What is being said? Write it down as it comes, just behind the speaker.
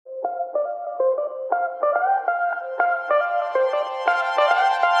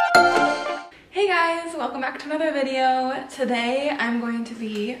welcome back to another video. Today I'm going to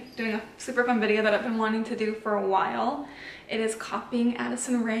be doing a super fun video that I've been wanting to do for a while. It is copying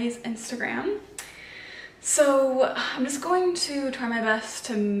Addison Rae's Instagram. So I'm just going to try my best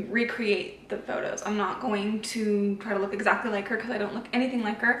to recreate the photos. I'm not going to try to look exactly like her because I don't look anything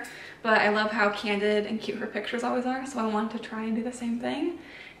like her, but I love how candid and cute her pictures always are, so I want to try and do the same thing.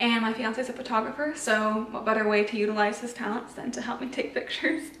 And my fiance is a photographer, so what better way to utilize his talents than to help me take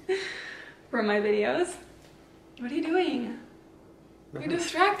pictures for my videos. What are you doing? You're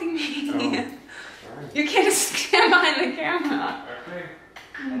distracting me. Oh, right. You can't just stand behind the camera. Okay.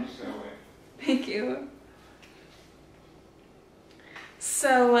 I'll just go away. Thank you.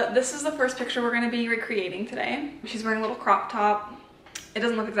 So this is the first picture we're going to be recreating today. She's wearing a little crop top. It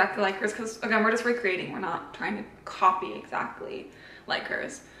doesn't look exactly like hers because, again, we're just recreating. We're not trying to copy exactly like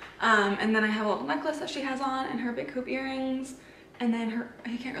hers. And then I have a little necklace that she has on and her big hoop earrings. And then her,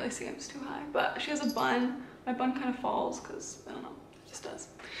 you can't really see, it's too high, but she has a bun. My bun kind of falls because, I don't know, it just does.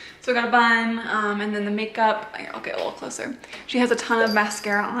 So we got a bun, and then the makeup, here, I'll get a little closer. She has a ton of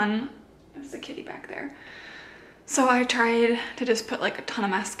mascara on. There's the kitty back there. So I tried to just put like a ton of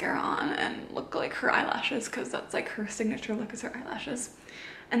mascara on and look like her eyelashes because that's like her signature look is her eyelashes.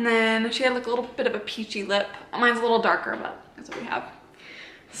 And then she had like a little bit of a peachy lip. Mine's a little darker, but that's what we have.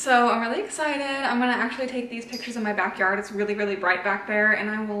 So I'm really excited. I'm gonna actually take these pictures in my backyard. It's really, really bright back there, and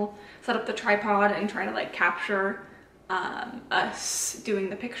I will set up the tripod and try to like capture us doing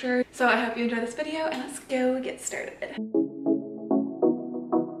the picture. So I hope you enjoy this video, and let's go get started.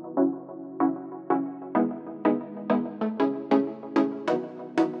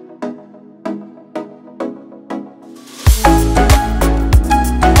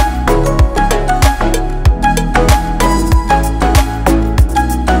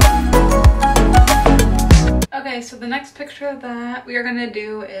 So the next picture that we are gonna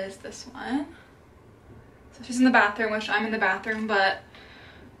do is this one. So she's in the bathroom, which I'm in the bathroom, but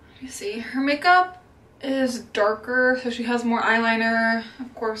you see her makeup is darker, so she has more eyeliner,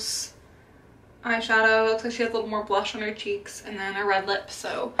 of course, eyeshadow. Looks like she has a little more blush on her cheeks and then a red lip.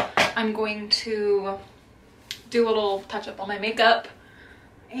 So I'm going to do a little touch up on my makeup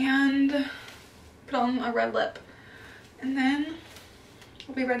and put on a red lip, and then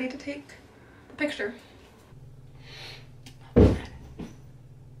we'll be ready to take the picture.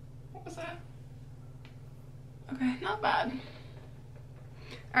 Okay, not bad.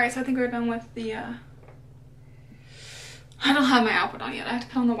 Alright, so I think we're done with the, I don't have my outfit on yet. I have to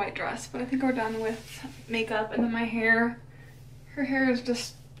put on the white dress, but I think we're done with makeup. And then my hair, her hair is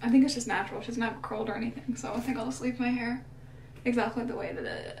just, I think it's just natural. She doesn't have it curled or anything, so I think I'll just leave my hair exactly the way that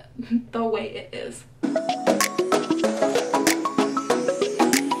it is.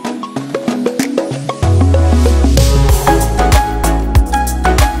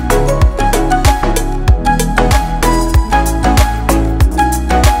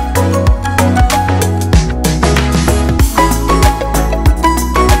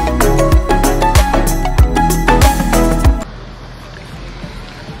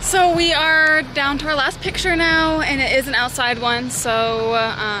 So we are down to our last picture now, and it is an outside one. So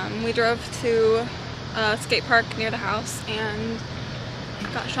we drove to a skate park near the house and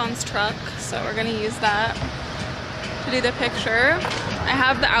got Shawn's truck. So we're gonna use that to do the picture. I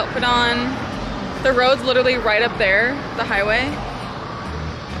have the outfit on. The road's literally right up there, the highway.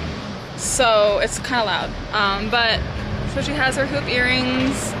 So it's kind of loud. So she has her hoop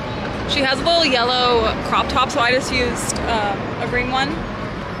earrings. She has a little yellow crop top, so I just used a green one.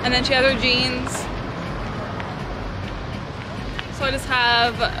 And then she has her jeans. So I just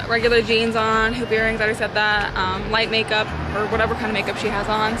have regular jeans on, hoop earrings, I already said that, light makeup, or whatever kind of makeup she has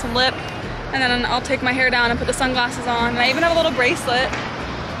on, some lip, and then I'll take my hair down and put the sunglasses on, and I even have a little bracelet.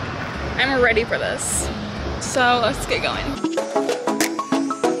 I'm ready for this. So let's get going.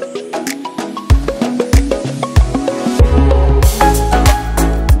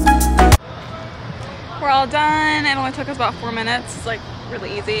 We're all done. It only took us about 4 minutes. It's like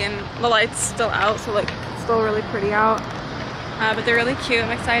really easy, and the light's still out, so like it's still really pretty out. But they're really cute.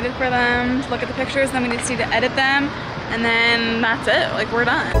 I'm excited for them to look at the pictures, and then we just need to edit them, and then that's it. Like, we're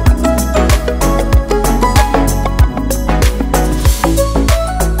done.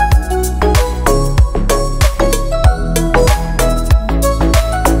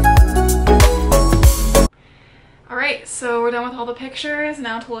 So we're done with all the pictures.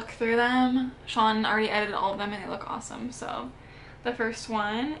 Now to look through them. Shawn already edited all of them and they look awesome. So the first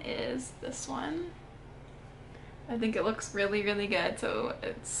one is this one. I think it looks really, really good. So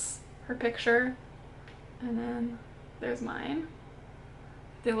it's her picture, and then there's mine.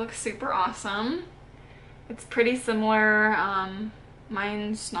 They look super awesome. It's pretty similar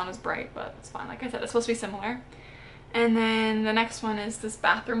Mine's not as bright, but it's fine. Like I said, it's supposed to be similar. And then the next one is this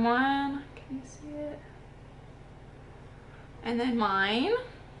bathroom one. Can you see it? And then mine.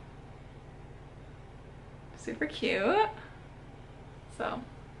 Super cute. So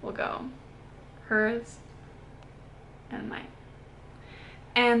we'll go hers and mine.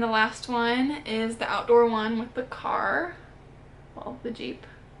 And the last one is the outdoor one with the car. Well, the Jeep.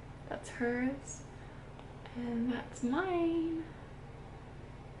 That's hers. And that's mine.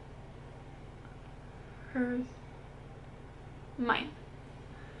 Hers. Mine.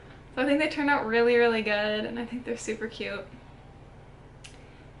 So I think they turned out really, really good, and I think they're super cute.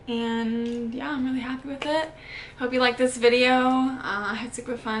 And yeah, I'm really happy with it. Hope you liked this video. I had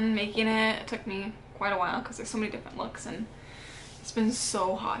super fun making it. It took me quite a while because there's so many different looks, and it's been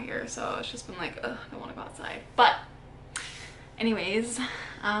so hot here, so it's just been like, ugh, I don't want to go outside. But anyways,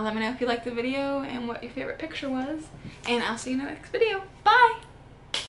 let me know if you liked the video and what your favorite picture was, and I'll see you in the next video.